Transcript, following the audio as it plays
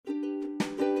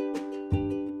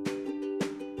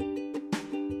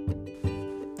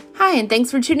Hi, and thanks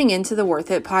for tuning in to the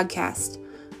Worth It podcast.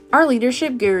 Our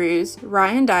leadership gurus,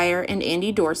 Ryan Dyer and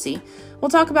Andy Dorsey, will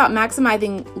talk about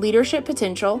maximizing leadership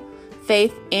potential,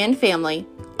 faith, and family,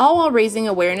 all while raising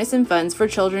awareness and funds for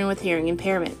children with hearing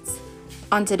impairments.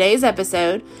 On today's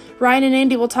episode, Ryan and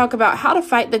Andy will talk about how to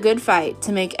fight the good fight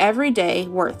to make every day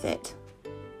worth it.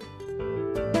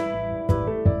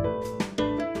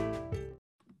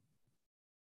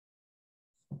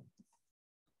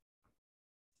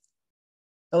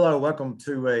 Hello, welcome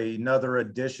to another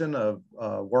edition of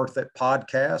Worth It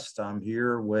podcast. I'm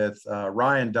here with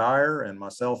Ryan Dyer and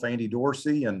myself, Andy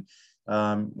Dorsey, and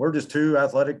we're just two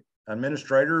athletic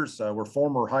administrators. We're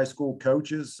former high school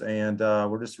coaches, and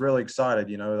we're just really excited.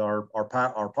 You know, our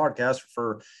podcast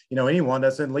for anyone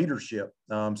that's in leadership.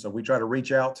 So we try to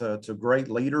reach out to great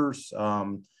leaders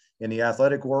in the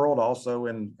athletic world, also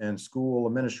in school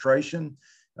administration.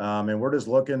 And we're just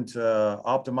looking to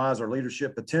optimize our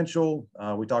leadership potential.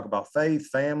 We talk about faith,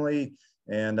 family,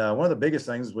 and one of the biggest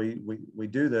things we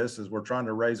do this is we're trying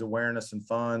to raise awareness and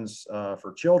funds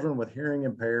for children with hearing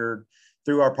impaired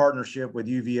through our partnership with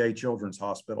UVA Children's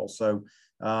Hospital. So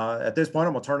at this point,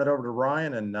 I'm going to turn it over to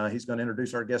Ryan, and he's going to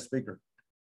introduce our guest speaker.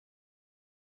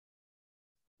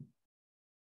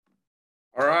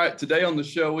 All right. Today on the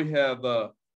show, we have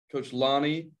Coach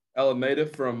Lonnie Alameda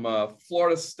from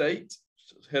Florida State.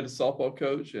 Head softball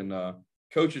coach, and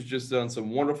coach has just done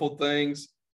some wonderful things.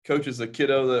 Coach is a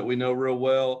kiddo that we know real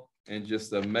well and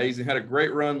just amazing. Had a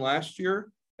great run last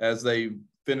year as they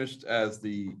finished as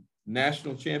the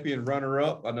national champion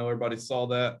runner-up. I know everybody saw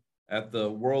that at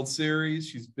the World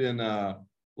Series.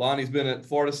 Lonnie's been at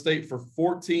Florida State for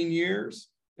 14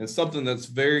 years, and something that's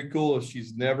very cool is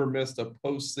she's never missed a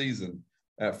postseason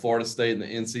at Florida State in the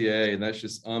NCAA, and that's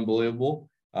just unbelievable.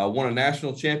 Won a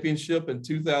national championship in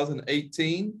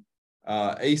 2018,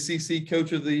 ACC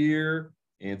Coach of the Year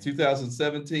in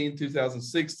 2017,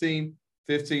 2016,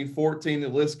 15, 14. The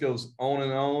list goes on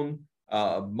and on.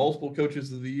 Multiple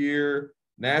Coaches of the Year,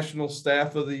 National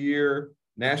Staff of the Year,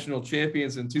 National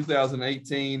Champions in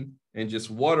 2018. And just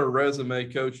what a resume,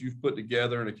 Coach, you've put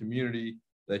together in a community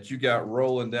that you got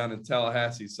rolling down in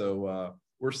Tallahassee. So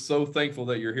we're so thankful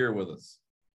that you're here with us.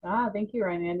 Thank you,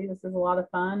 Ryan, Andy. This is a lot of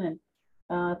fun, and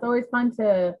it's always fun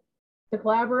to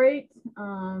collaborate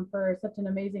for such an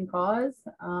amazing cause.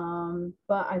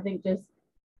 But I think just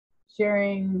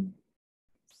sharing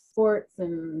sports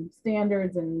and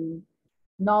standards and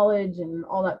knowledge and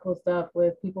all that cool stuff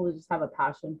with people who just have a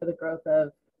passion for the growth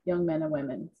of young men and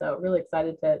women. So really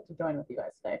excited to join with you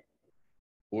guys today.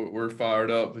 We're fired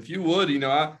up. If you would,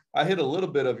 I hit a little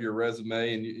bit of your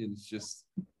resume, and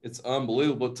it's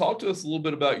unbelievable. Talk to us a little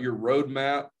bit about your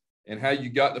roadmap and how you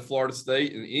got to Florida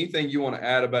State, and anything you want to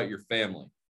add about your family.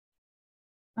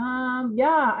 I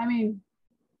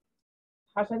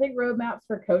think roadmaps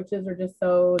for coaches are just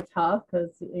so tough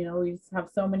because, we just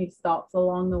have so many stops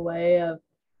along the way of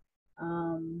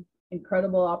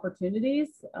incredible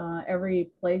opportunities.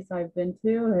 Every place I've been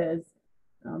to has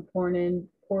poured into,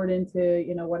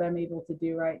 what I'm able to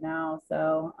do right now.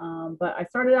 So, but I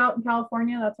started out in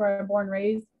California. That's where I'm born and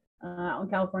raised. Out in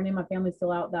California, my family's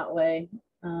still out that way.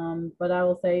 But I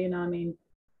will say,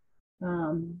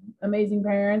 amazing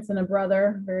parents and a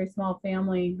brother, very small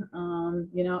family, and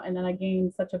then I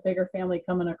gained such a bigger family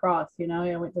coming across,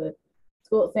 I went to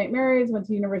school at St. Mary's, went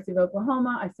to University of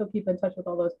Oklahoma. I still keep in touch with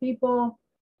all those people.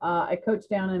 I coached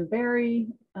down in Barry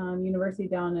University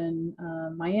down in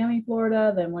Miami,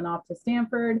 Florida, then went off to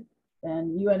Stanford,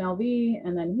 then UNLV,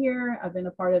 and then here I've been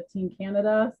a part of Team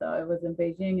Canada. So I was in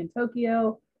Beijing and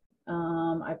Tokyo.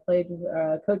 I played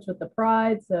coach with the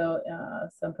Pride, so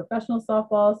some professional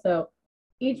softball. So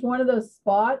each one of those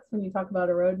spots, when you talk about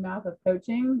a roadmap of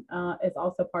coaching, is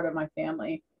also part of my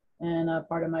family and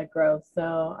part of my growth.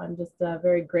 So I'm just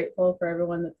very grateful for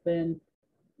everyone that's been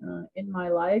in my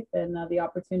life and the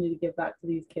opportunity to give back to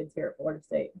these kids here at Florida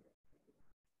State.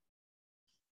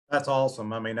 That's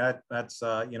awesome. I mean, that's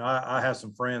I have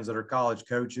some friends that are college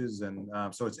coaches, and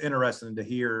so it's interesting to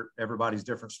hear everybody's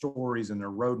different stories and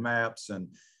their roadmaps. And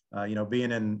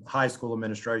being in high school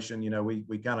administration,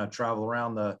 we kind of travel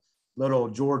around the little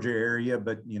Georgia area,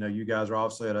 but you guys are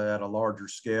obviously at a larger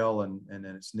scale, and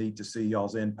it's neat to see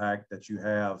y'all's impact that you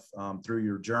have through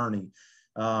your journey.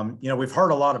 We've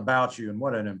heard a lot about you, and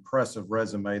what an impressive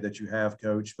resume that you have,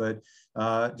 Coach. But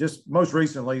just most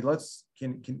recently,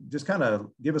 can just kind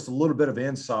of give us a little bit of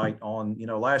insight on,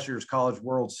 last year's College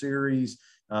World Series,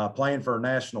 playing for a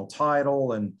national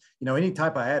title, and, any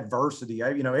type of adversity.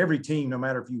 Every team, no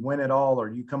matter if you win it all or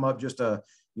you come up just a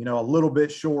little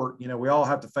bit short, we all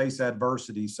have to face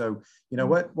adversity. So,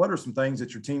 what are some things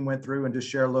that your team went through, and just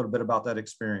share a little bit about that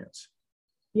experience?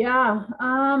 Yeah.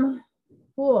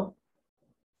 Cool.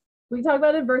 We talked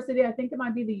about adversity. I think it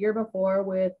might be the year before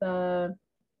with COVID,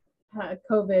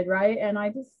 right? And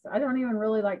I don't even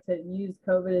really like to use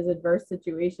COVID as adverse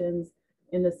situations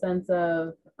in the sense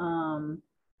of,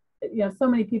 so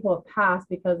many people have passed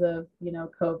because of,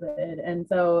 COVID. And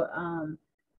so,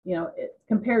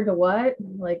 compared to what,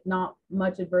 like not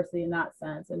much adversity in that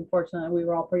sense. And fortunately, we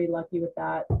were all pretty lucky with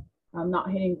that,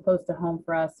 not hitting close to home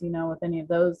for us, with any of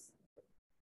those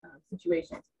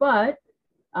situations. But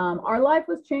our life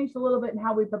was changed a little bit in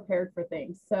how we prepared for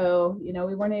things. So,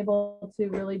 we weren't able to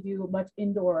really do much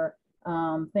indoor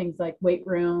things like weight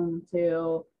room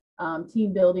to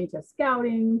team building to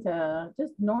scouting to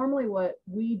just normally what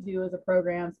we do as a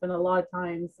program, spend a lot of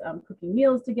times cooking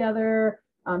meals together,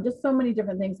 just so many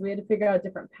different things. We had to figure out a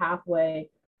different pathway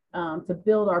to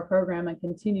build our program and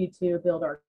continue to build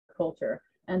our culture.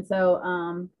 And so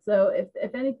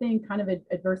if anything, kind of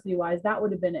adversity wise, that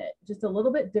would have been it. Just a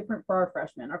little bit different for our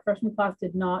freshmen. Our freshman class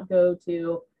did not go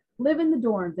to live in the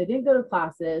dorms. They didn't go to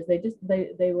classes.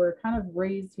 They were kind of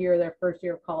raised here their first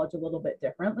year of college a little bit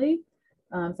differently.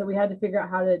 So we had to figure out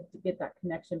how to get that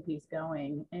connection piece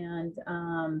going. And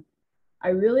I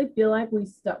really feel like we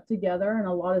stuck together in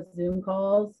a lot of Zoom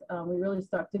calls. We really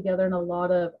stuck together in a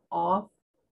lot of off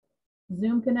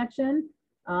Zoom connection.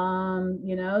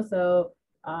 So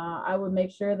I would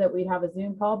make sure that we'd have a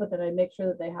Zoom call, but then I'd make sure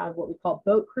that they had what we call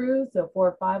boat crews. So 4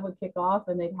 or 5 would kick off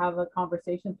and they'd have a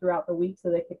conversation throughout the week so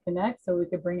they could connect, so we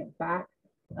could bring it back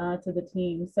to the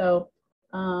team. So,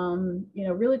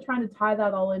 really trying to tie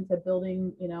that all into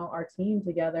building, our team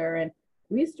together. And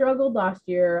we struggled last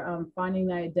year finding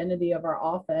the identity of our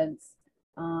offense.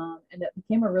 And it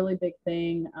became a really big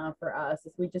thing for us,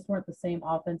 as we just weren't the same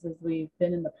offense as we've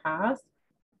been in the past.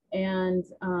 And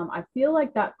I feel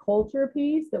like that culture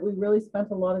piece that we really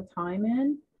spent a lot of time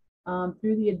in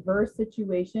through the adverse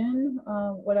situation,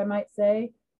 what I might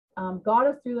say, got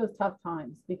us through those tough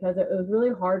times, because it was really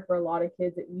hard for a lot of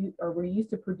kids that were used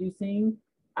to producing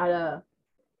at a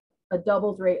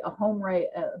doubles rate, a home rate,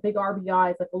 a big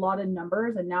RBIs, like a lot of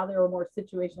numbers. And now there were more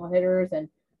situational hitters. And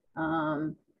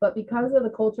but because of the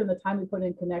culture and the time we put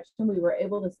in connection, we were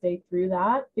able to stay through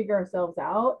that, figure ourselves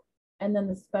out. And then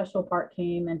the special part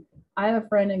came. And I have a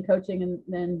friend in coaching, and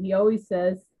then he always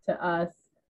says to us,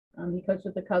 he coached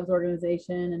with the Cubs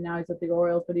organization and now he's with the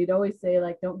Orioles, but he'd always say,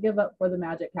 like, don't give up before the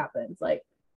magic happens. Like,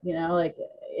 like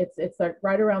it's like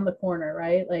right around the corner,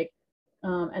 right? Like,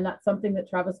 and that's something that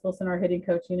Travis Wilson, our hitting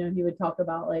coach, he would talk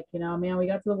about, like, man, we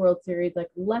got to the World Series, like,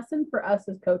 lesson for us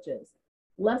as coaches,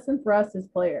 lesson for us as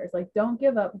players, like, don't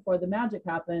give up before the magic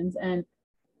happens. And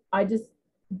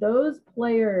those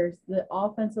players that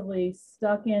offensively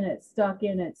stuck in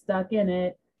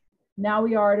it. Now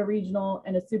we are at a regional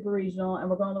and a super regional, and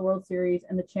we're going to the World Series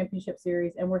and the championship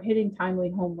series, and we're hitting timely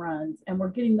home runs, and we're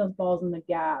getting those balls in the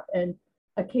gap. And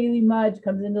a Kaylee Mudge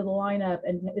comes into the lineup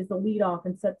and is the leadoff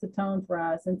and sets the tone for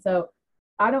us. And so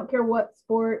I don't care what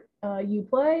sport you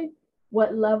play,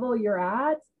 what level you're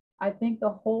at. I think the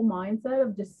whole mindset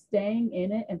of just staying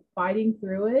in it and fighting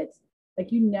through it,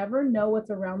 like, you never know what's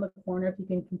around the corner if you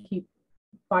can keep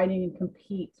fighting and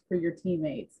compete for your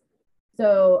teammates.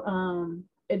 So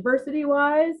adversity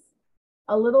wise,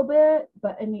 a little bit,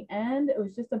 but in the end, it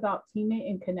was just about teammate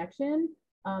and connection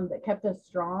that kept us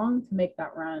strong to make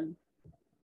that run.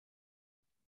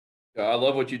 Yeah, I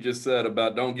love what you just said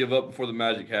about don't give up before the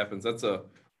magic happens. That's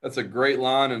a great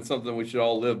line and something we should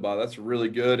all live by. That's really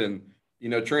good. And,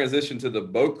 transition to the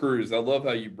boat cruise. I love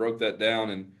how you broke that down,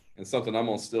 and something I'm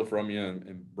going to steal from you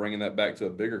and bringing that back to a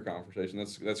bigger conversation.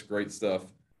 That's great stuff.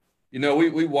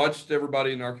 We watched,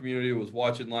 everybody in our community was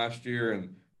watching last year,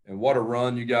 and what a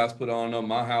run you guys put on them.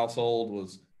 My household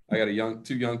was, I got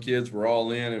two young kids, we're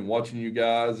all in and watching you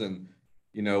guys, and,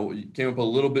 you came up a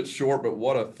little bit short, but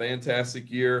what a fantastic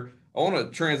year. I want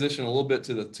to transition a little bit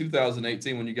to the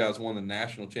 2018 when you guys won the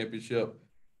national championship.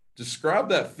 Describe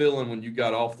that feeling when you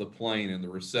got off the plane and the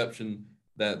reception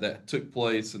that took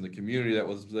place and the community that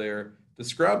was there.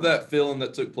 Describe that feeling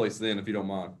that took place then, if you don't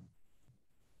mind.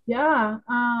 Yeah.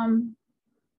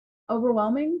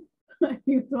 Overwhelming. If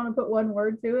you want to put one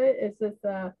word to it, it's just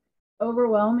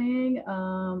overwhelming.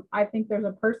 I think there's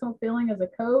a personal feeling as a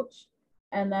coach.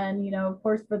 And then, of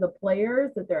course, for the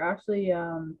players, that they're actually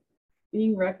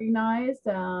being recognized.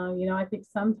 I think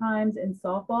sometimes in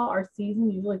softball, our season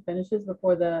usually finishes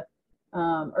before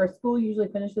or school usually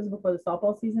finishes before the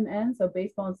softball season ends. So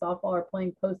baseball and softball are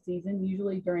playing postseason,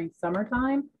 usually during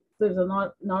summertime. So there's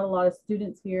not a lot of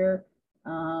students here.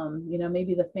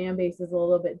 Maybe the fan base is a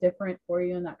little bit different for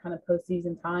you in that kind of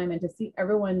postseason time. And to see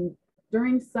everyone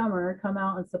during summer come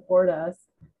out and support us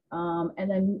And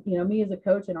then, me as a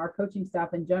coach and our coaching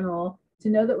staff in general, to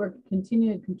know that we're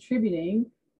continuing contributing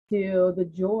to the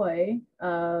joy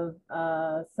of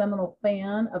a Seminole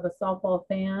fan, of a softball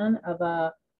fan, of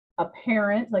a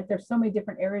parent. Like, there's so many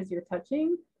different areas you're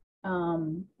touching.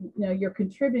 You're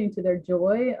contributing to their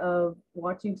joy of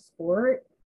watching sport.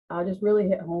 Just really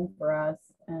hit home for us,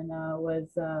 and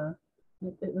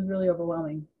it was really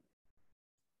overwhelming.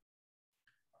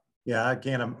 Yeah, I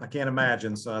can't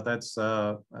imagine. So that's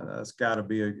got to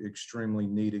be an extremely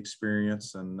neat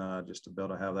experience, and just to be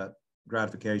able to have that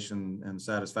gratification and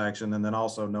satisfaction. And then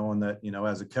also knowing that,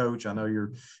 as a coach, I know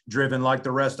you're driven like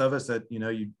the rest of us, that,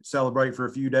 you celebrate for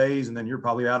a few days and then you're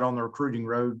probably out on the recruiting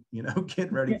road,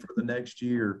 getting ready for the next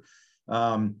year.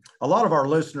 A lot of our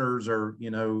listeners are,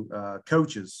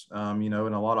 coaches, and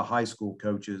a lot of high school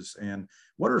coaches. And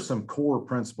what are some core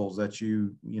principles that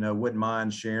you wouldn't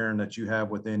mind sharing that you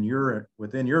have within your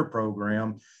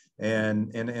program?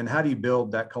 And how do you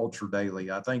build that culture daily?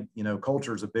 I think,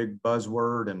 culture is a big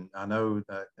buzzword, and I know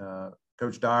that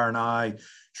Coach Dyer and I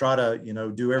try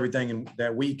to, do everything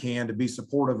that we can to be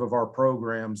supportive of our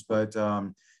programs. But,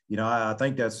 I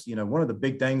think that's, one of the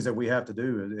big things that we have to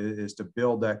do is to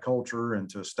build that culture and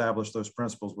to establish those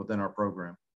principles within our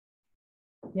program.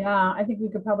 Yeah, I think we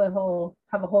could probably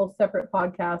have a whole separate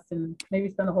podcast and maybe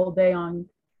spend a whole day on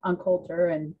culture,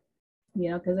 and,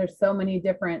 because there's so many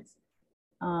different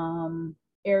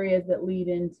areas that lead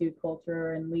into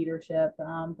culture and leadership.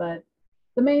 But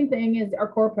the main thing is our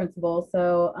core principles.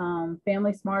 So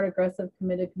family, smart, aggressive,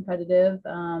 committed, competitive,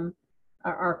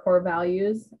 our core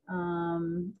values.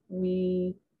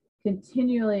 We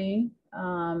continually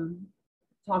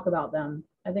talk about them.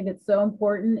 I think it's so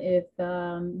important. If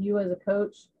you as a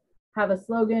coach have a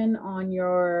slogan on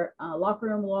your locker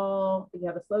room wall, you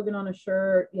have a slogan on a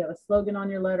shirt, you have a slogan on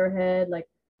your letterhead, like,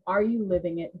 are you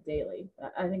living it daily?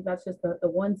 I think that's just the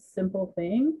one simple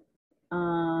thing.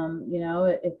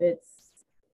 If it's,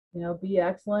 be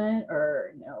excellent,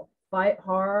 or, fight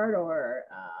hard, or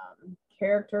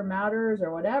character matters,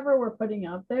 or whatever we're putting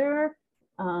out there,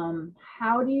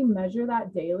 how do you measure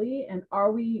that daily? And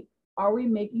are we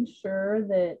making sure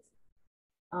that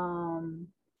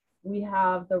we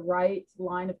have the right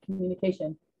line of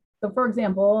communication? So, for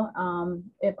example,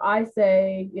 if I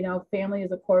say, family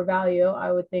is a core value,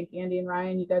 I would think Andy and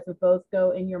Ryan, you guys would both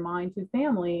go in your mind to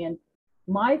family. And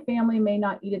my family may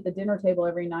not eat at the dinner table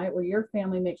every night, where your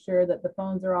family makes sure that the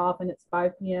phones are off and it's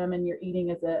 5 p.m. and you're eating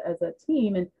as a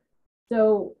team. And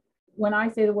so when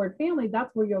I say the word family,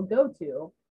 that's where you'll go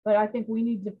to. But I think we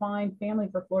need to define family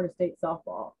for Florida State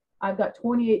softball. I've got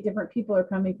 28 different people are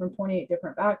coming from 28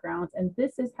 different backgrounds, and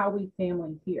this is how we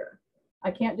family here. I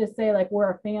can't just say, like,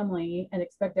 we're a family and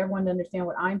expect everyone to understand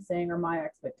what I'm saying or my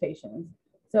expectations.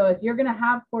 So if you're going to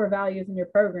have core values in your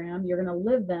program, you're going to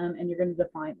live them and you're going to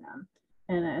define them.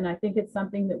 And I think it's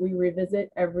something that we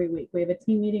revisit every week. We have a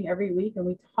team meeting every week and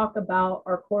we talk about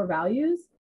our core values.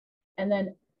 And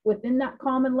then within that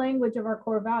common language of our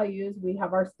core values, we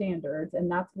have our standards,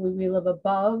 and that's where we live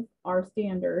above our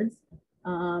standards.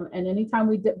 And anytime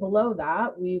we dip below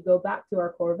that, we go back to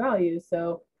our core values.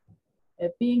 So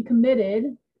if being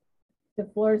committed to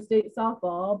Florida State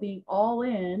softball, being all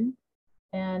in,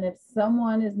 and if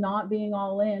someone is not being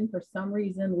all in for some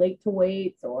reason, late to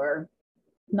weights or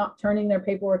not turning their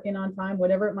paperwork in on time,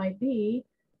 whatever it might be,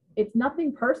 it's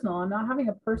nothing personal. I'm not having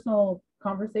a personal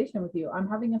conversation with you. I'm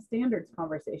having a standards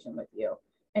conversation with you.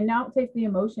 And now it takes the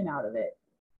emotion out of it.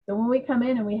 So when we come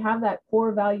in and we have that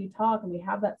core value talk and we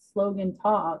have that slogan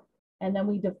talk, and then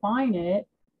we define it,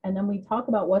 and then we talk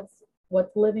about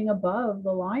what's living above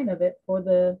the line of it for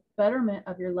the betterment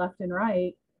of your left and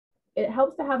right, it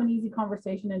helps to have an easy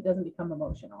conversation and it doesn't become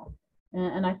emotional.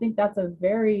 And I think that's a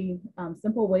very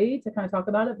simple way to kind of talk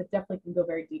about it, but definitely can go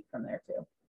very deep from there too.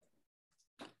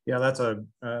 Yeah, that's a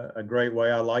great way.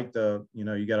 I like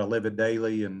you got to live it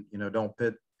daily, and, don't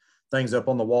put things up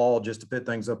on the wall just to put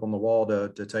things up on the wall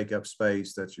to take up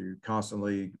space, that you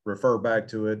constantly refer back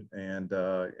to it and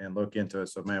look into it.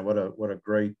 So, man, what a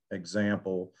great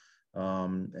example.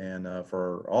 And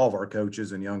for all of our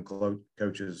coaches and young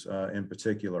coaches in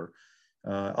particular.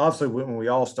 Obviously, when we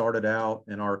all started out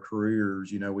in our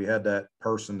careers, we had that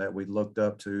person that we looked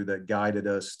up to that guided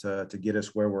us to get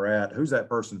us where we're at. Who's that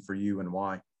person for you and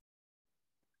why?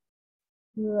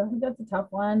 Yeah, I think that's a tough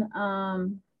one.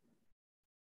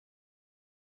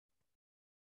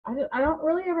 I don't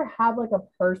really ever have like a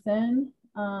person.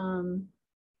 And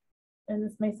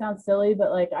this may sound silly,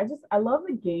 but like I love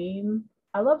the game.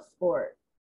 I love sport.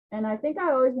 And I think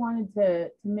I always wanted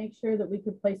to make sure that we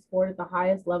could play sport at the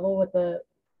highest level with the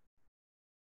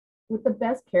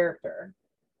best character.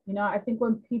 You know, I think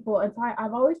when people, and so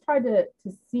I've always tried to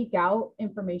seek out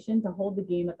information to hold the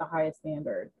game at the highest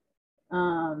standard.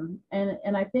 And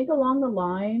I think along the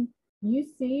line, you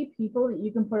see people that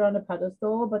you can put on a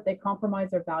pedestal, but they compromise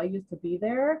their values to be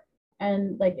there.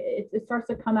 And like it starts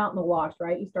to come out in the wash,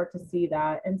 right? You start to see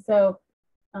that. And so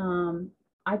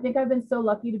I think I've been so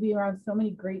lucky to be around so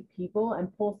many great people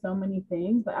and pull so many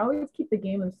things, but I always keep the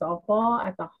game of softball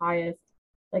at the highest.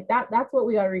 Like that's what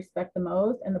we ought to respect the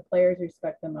most, and the players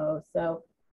respect the most. So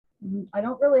I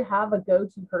don't really have a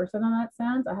go-to person in that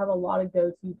sense. I have a lot of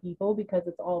go-to people because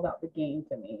it's all about the game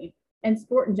to me, and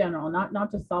sport in general, not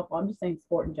just softball. I'm just saying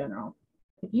sport in general.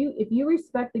 If you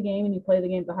respect the game and you play the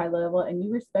game at the high level and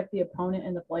you respect the opponent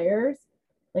and the players,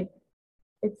 like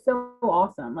it's so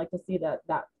awesome, like to see that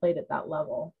played at that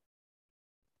level.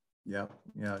 Yeah,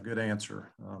 good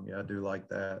answer. Yeah, I do like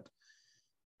that.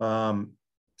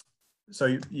 So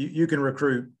you can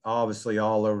recruit obviously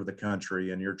all over the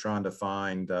country, and you're trying to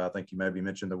find, I think you maybe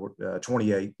mentioned the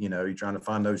 28, you're trying to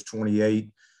find those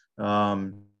 28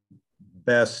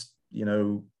 best,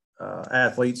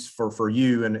 athletes for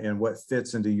you and what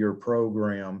fits into your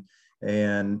program.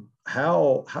 And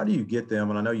how do you get them?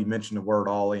 And I know you mentioned the word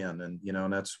all in, and,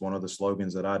 and that's one of the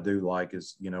slogans that I do like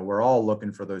is, we're all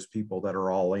looking for those people that are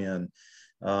all in.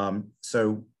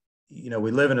 So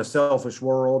we live in a selfish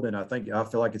world, and I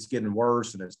feel like it's getting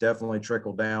worse, and it's definitely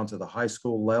trickled down to the high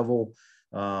school level.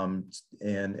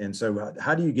 And so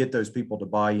how do you get those people to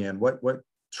buy in? What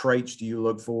traits do you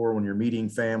look for when you're meeting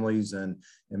families and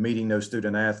meeting those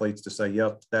student athletes to say,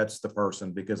 yep, that's the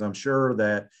person? Because I'm sure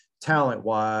that talent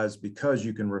wise, because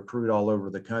you can recruit all over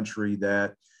the country,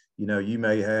 that, you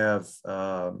may have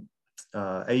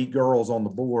 8 girls on the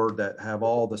board that have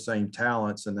all the same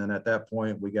talents. And then at that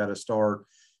point, we got to start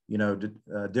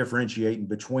differentiating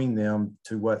between them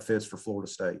to what fits for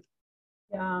Florida State.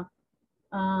 Yeah.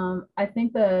 I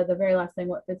think the very last thing,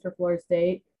 what fits for Florida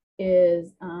State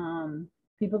is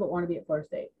people that want to be at Florida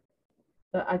State.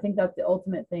 But I think that's the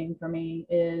ultimate thing for me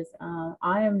is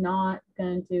I am not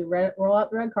going to roll out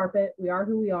the red carpet. We are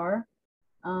who we are.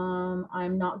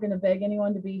 I'm not going to beg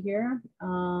anyone to be here.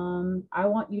 I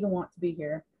want you to want to be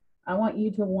here. I want you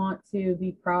to want to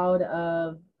be proud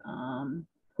of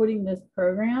putting this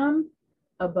program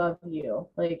above you.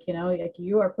 Like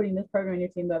you are putting this program and your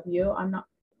team above you. I'm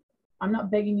not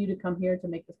begging you to come here to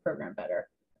make this program better.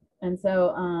 And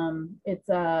so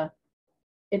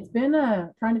it's been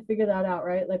trying to figure that out,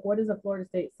 right? Like what is a Florida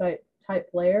State type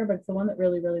player, but it's the one that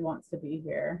really, really wants to be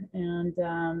here. And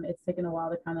it's taken a while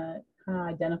to kind of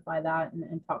identify that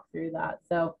and talk through that.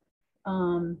 So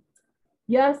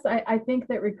yes, I think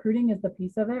that recruiting is the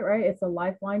piece of it, right? It's a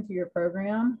lifeline to your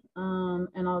program.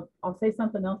 And I'll say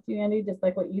something else to you, Andy, just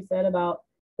like what you said about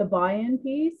the buy-in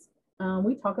piece.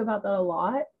 We talk about that a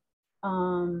lot.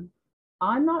 I'm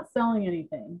not selling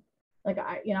anything. Like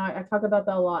I talk about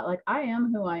that a lot. Like I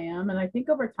am who I am. And I think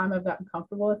over time I've gotten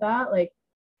comfortable with that. Like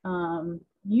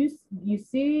you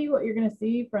see what you're going to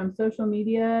see from social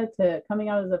media to coming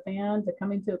out as a fan, to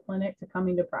coming to a clinic, to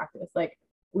coming to practice. Like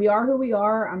we are who we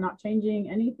are. I'm not changing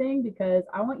anything because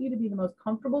I want you to be the most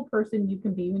comfortable person you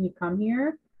can be when you come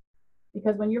here.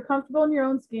 Because when you're comfortable in your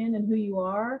own skin and who you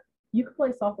are, you can play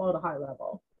softball at a high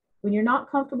level. When you're not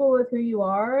comfortable with who you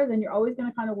are, then you're always going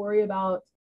to kind of worry about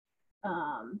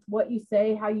what you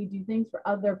say, how you do things for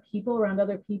other people, around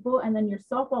other people, and then your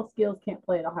softball skills can't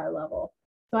play at a high level.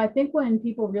 So I think when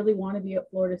people really want to be at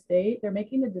Florida State, they're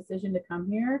making the decision to come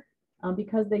here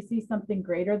because they see something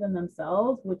greater than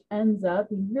themselves, which ends up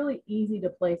being really easy to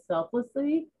play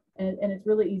selflessly, and it's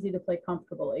really easy to play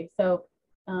comfortably. So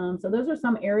those are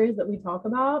some areas that we talk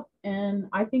about, and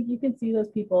I think you can see those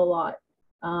people a lot.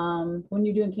 When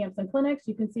you're doing camps and clinics,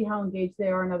 you can see how engaged they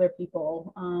are in other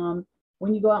people.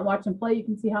 When you go out and watch them play, you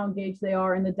can see how engaged they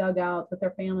are in the dugouts with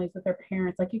their families, with their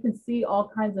parents. Like you can see all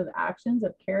kinds of actions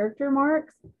of character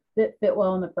marks that fit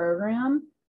well in the program.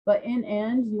 But in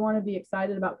end, you want to be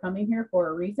excited about coming here for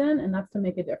a reason, and that's to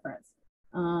make a difference.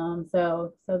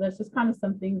 So that's just kind of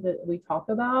some things that we talk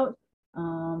about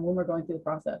when we're going through the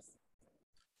process.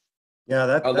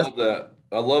 Yeah, I love that.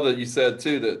 I love that you said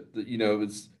too that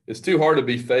it's too hard to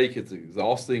be fake. It's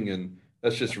exhausting, and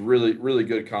that's just really, really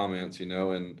good comments.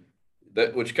 And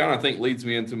that, which kind of I think leads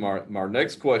me into my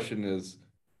next question is,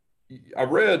 I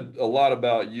read a lot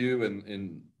about you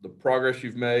and the progress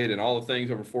you've made and all the things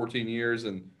over 14 years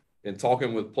and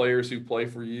talking with players who play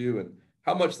for you and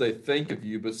how much they think of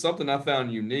you. But something I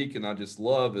found unique and I just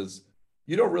love is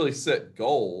you don't really set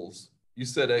goals, you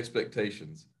set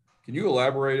expectations. Can you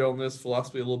elaborate on this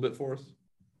philosophy a little bit for us?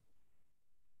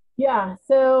 Yeah,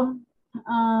 so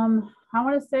I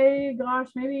want to say, gosh,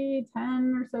 maybe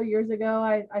 10 or so years ago,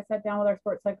 I sat down with our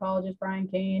sports psychologist, Brian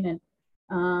Kane,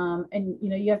 and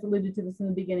you guys alluded to this in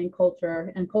the beginning,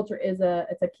 culture. And culture it's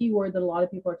a key word that a lot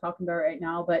of people are talking about right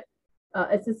now, but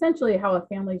it's essentially how a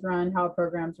family's run, how a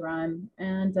program's run.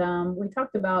 And we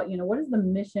talked about, what is the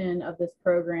mission of this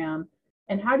program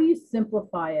and how do you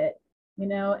simplify it?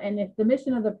 And if the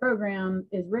mission of the program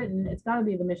is written, it's got to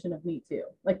be the mission of Me Too,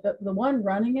 like the one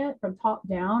running it from top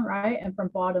down, right, and from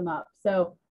bottom up.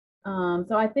 So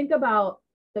I think about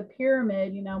the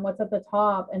pyramid, what's at the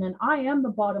top, and then I am the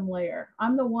bottom layer.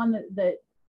 I'm the one that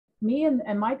me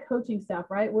and my coaching staff,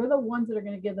 right, we're the ones that are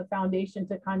going to give the foundation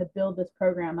to kind of build this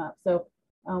program up. So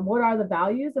what are the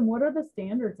values and what are the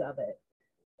standards of it?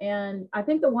 And I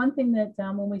think the one thing that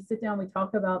when we sit down, we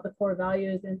talk about the core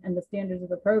values and the standards of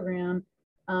the program,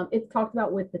 it's talked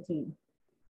about with the team.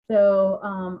 So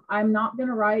I'm not going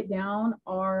to write down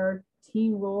our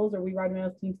team rules or we write them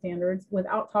as team standards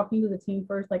without talking to the team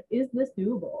first. Like, is this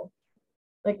doable?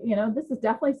 Like, this is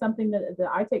definitely something that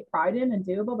I take pride in and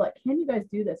doable, but like, can you guys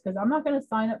do this? Because I'm not going to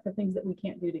sign up for things that we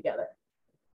can't do together.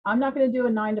 I'm not going to do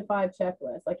a 9 to 5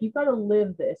 checklist. Like, you've got to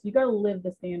live this. You got to live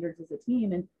the standards as a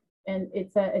team. And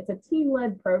it's a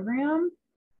team-led program.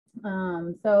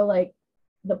 So like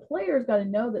the players got to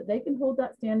know that they can hold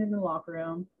that standard in the locker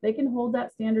room. They can hold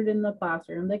that standard in the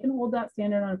classroom. They can hold that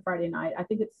standard on a Friday night. I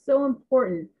think it's so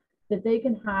important that they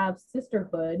can have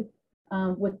sisterhood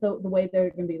with the way they're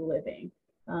going to be living.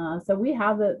 So we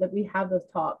have those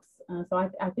talks. So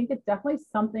I think it's definitely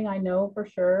something I know for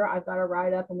sure I've got to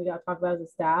write up and we got to talk about as a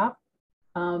staff.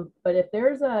 But if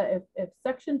there's if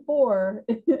section 4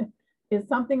 is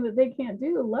something that they can't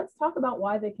do, let's talk about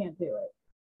why they can't do it.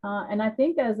 And I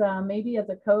think as maybe as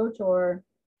a coach or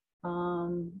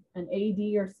an AD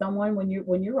or someone, when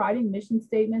you're writing mission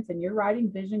statements and you're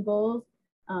writing vision goals,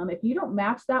 if you don't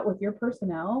match that with your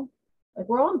personnel, like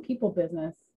we're all in people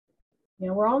business.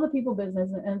 We're all in the people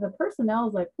business, and the personnel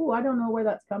is like, oh, I don't know where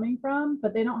that's coming from,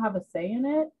 but they don't have a say in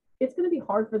it. It's going to be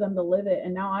hard for them to live it.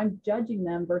 And now I'm judging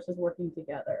them versus working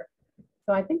together.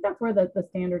 So I think that's where the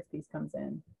standards piece comes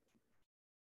in.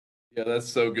 Yeah, that's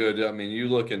so good. I mean, you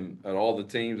looking at all the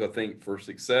teams, I think, for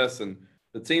success, and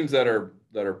the teams that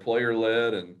are player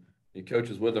led and the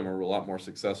coaches with them are a lot more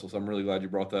successful. So I'm really glad you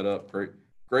brought that up.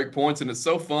 Great points. And it's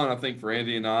so fun, I think, for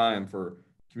Andy and I and for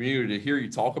community to hear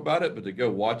you talk about it, but to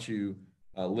go watch you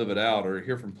live it out or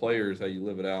hear from players how you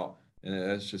live it out. And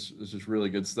it's just really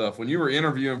good stuff. When you were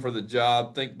interviewing for the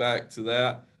job, think back to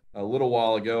that a little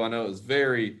while ago. I know it was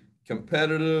very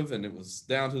competitive and it was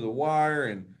down to the wire,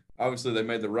 and obviously they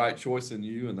made the right choice in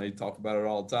you, and they talk about it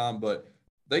all the time. But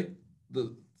the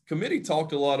committee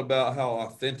talked a lot about how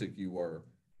authentic you were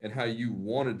and how you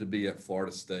wanted to be at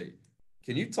Florida State.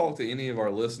 Can you talk to any of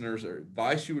our listeners or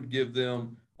advice you would give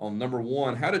them on, number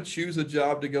one, how to choose a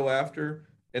job to go after,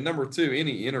 and number two,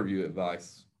 any interview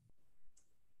advice?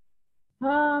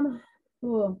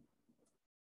 Cool.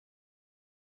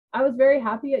 I was very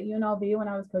happy at UNLV when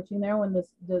I was coaching there when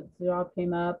the job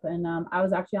came up, and I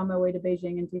was actually on my way to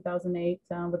Beijing in 2008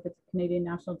 with the Canadian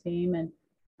national team, and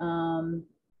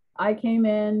I came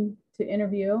in to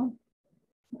interview,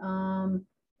 and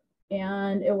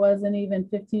it wasn't even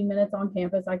 15 minutes on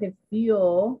campus. I could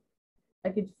feel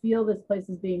this place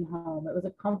as being home. It was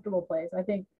a comfortable place. I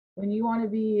think when you want to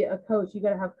be a coach, you got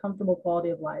to have comfortable quality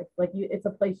of life. Like it's a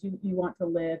place you want to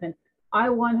live, and I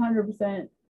 100%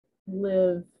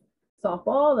 live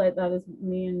softball. That is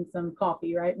me and some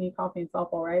coffee, right? Me, coffee, and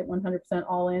softball, right? 100%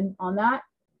 all in on that.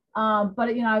 But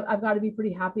I've got to be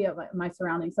pretty happy at my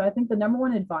surroundings. So I think the number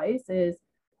one advice is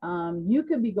you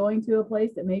could be going to a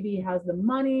place that maybe has the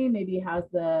money, maybe has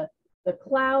the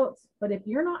clout, but if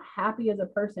you're not happy as a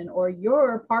person or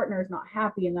your partner is not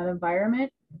happy in that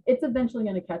environment, it's eventually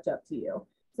going to catch up to you.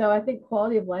 So I think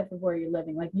quality of life of where you're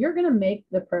living, like you're going to make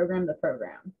the program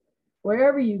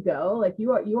wherever you go. Like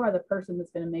you are the person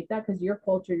that's going to make that, because your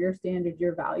culture, your standards,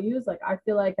 your values. Like I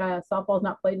feel like softball's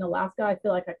not played in Alaska. I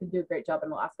feel like I could do a great job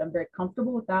in Alaska. I'm very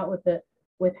comfortable with that,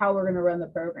 with how we're going to run the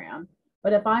program.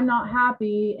 But if I'm not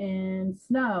happy in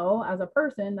snow as a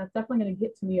person, that's definitely going to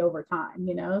get to me over time,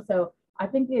 So I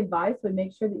think the advice would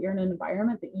make sure that you're in an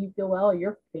environment that you feel well,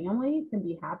 your family can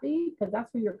be happy, because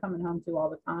that's who you're coming home to all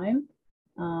the time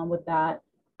with that.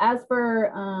 As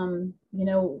for,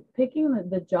 picking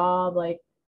the job, like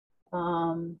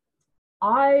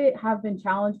I have been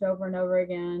challenged over and over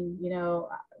again.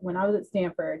 When I was at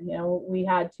Stanford, we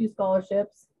had 2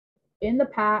 scholarships in the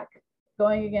pack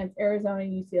going against Arizona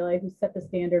and UCLA, who set the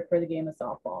standard for the game of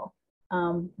softball.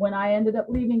 When I ended up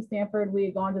leaving Stanford, we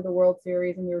had gone to the World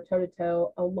Series and we were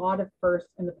toe-to-toe, a lot of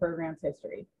firsts in the program's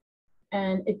history.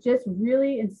 And it just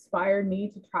really inspired me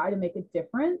to try to make a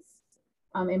difference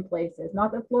in places.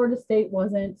 Not that Florida State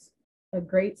wasn't a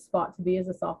great spot to be as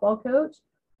a softball coach,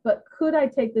 but could I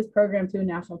take this program to a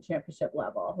national championship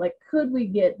level? Like, could we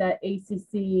get that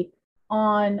ACC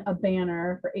on a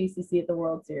banner for ACC at the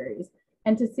World Series?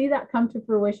 And to see that come to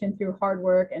fruition through hard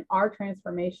work and our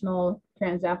transformational,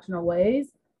 transactional ways,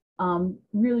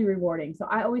 really rewarding. So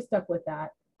I always stuck with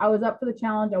that. I was up for the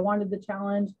challenge. I wanted the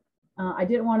challenge. I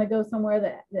didn't want to go somewhere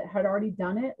that had already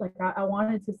done it. Like I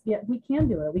wanted to see it. We can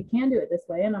do it. We can do it this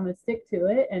way. And I'm going to stick to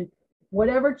it. And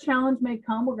whatever challenge may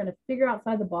come, we're going to figure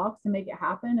outside the box to make it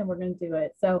happen. And we're going to do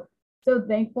it. So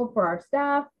thankful for our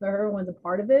staff, for everyone's a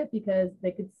part of it, because they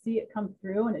could see it come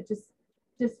through. And it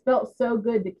just felt so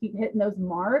good to keep hitting those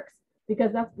marks,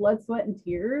 because that's blood, sweat, and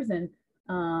tears. And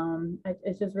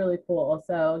it's just really cool.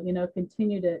 So,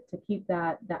 continue to keep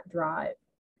that drive.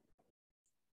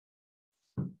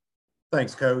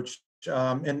 Thanks, Coach.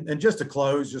 And just to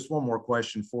close, just one more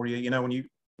question for you.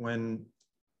 When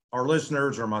our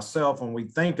listeners or myself, when we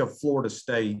think of Florida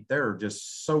State, there are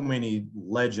just so many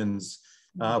legends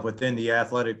within the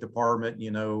athletic department,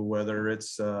 whether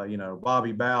it's,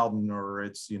 Bobby Bowden or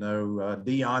it's,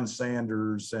 Deion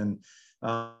Sanders and,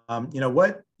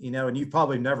 and you've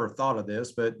probably never thought of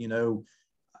this, but,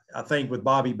 I think with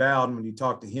Bobby Bowden, when you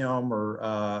talk to him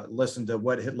or listen to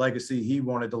what legacy he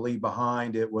wanted to leave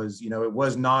behind, it was, it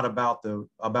was not about the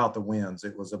wins.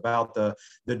 It was about the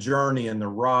journey and the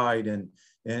ride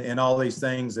and all these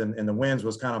things. And the wins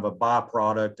was kind of a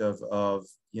byproduct of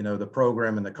the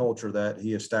program and the culture that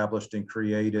he established and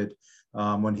created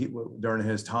during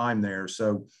his time there.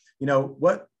 So,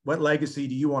 what legacy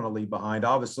do you want to leave behind?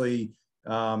 Obviously,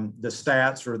 the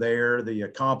stats are there, the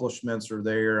accomplishments are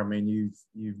there. I mean,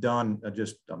 you've done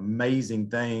just amazing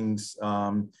things.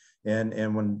 And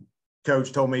when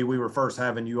Coach told me we were first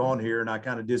having you on here, and I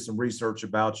kind of did some research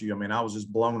about you, I mean, I was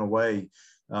just blown away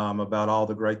about all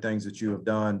the great things that you have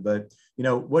done. But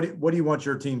what do you want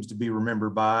your teams to be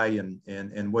remembered by,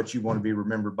 and what you want to be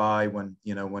remembered by when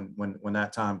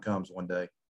that time comes one day?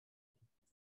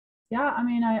 Yeah, I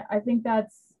mean, I think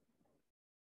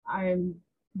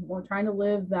we're trying to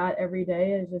live that every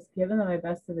day, is just giving my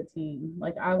best to the team.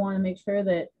 Like, I want to make sure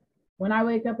that when I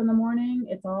wake up in the morning,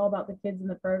 it's all about the kids in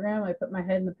the program. I put my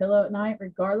head in the pillow at night,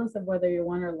 regardless of whether you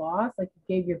won or lost. Like,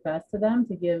 you gave your best to them,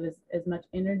 to give as much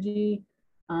energy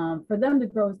for them to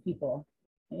grow as people,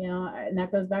 and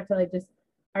that goes back to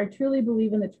I truly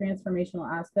believe in the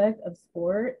transformational aspect of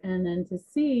sport. And then to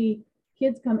see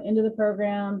kids come into the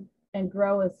program and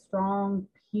grow as strong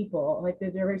people, like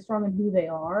they're very strong in who they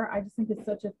are. I just think it's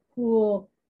such a cool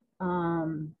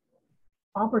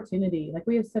opportunity. Like,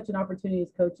 we have such an opportunity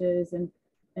as coaches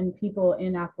and people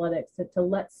in athletics to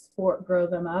let sport grow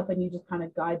them up, and you just kind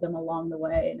of guide them along the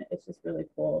way. And it's just really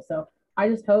cool. So I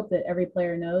just hope that every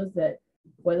player knows that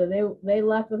whether they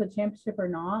left with a championship or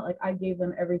not, like, I gave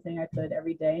them everything I could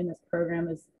every day, and this program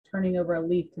is turning over a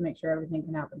leaf to make sure everything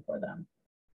can happen for them.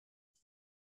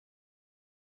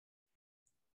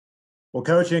 Well,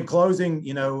 Coach, in closing,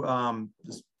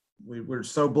 we're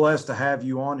so blessed to have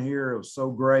you on here. It was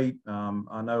so great.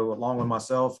 I know, along with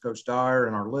myself, Coach Dyer,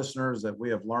 and our listeners, that we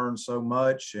have learned so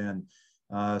much, and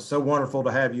so wonderful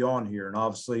to have you on here. And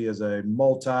obviously, as a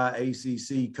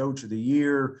multi-ACC Coach of the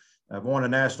Year, I've won a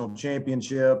national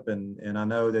championship, and I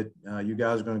know that you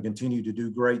guys are going to continue to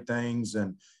do great things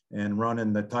and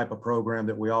running the type of program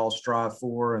that we all strive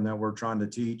for, and that we're trying to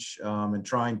teach and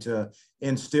trying to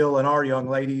instill in our young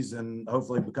ladies, and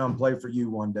hopefully play for you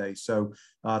one day. So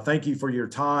thank you for your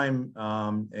time,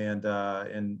 and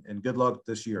good luck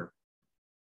this year.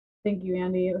 Thank you,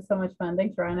 Andy. It was so much fun.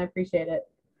 Thanks, Ryan. I appreciate it.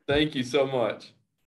 Thank you so much.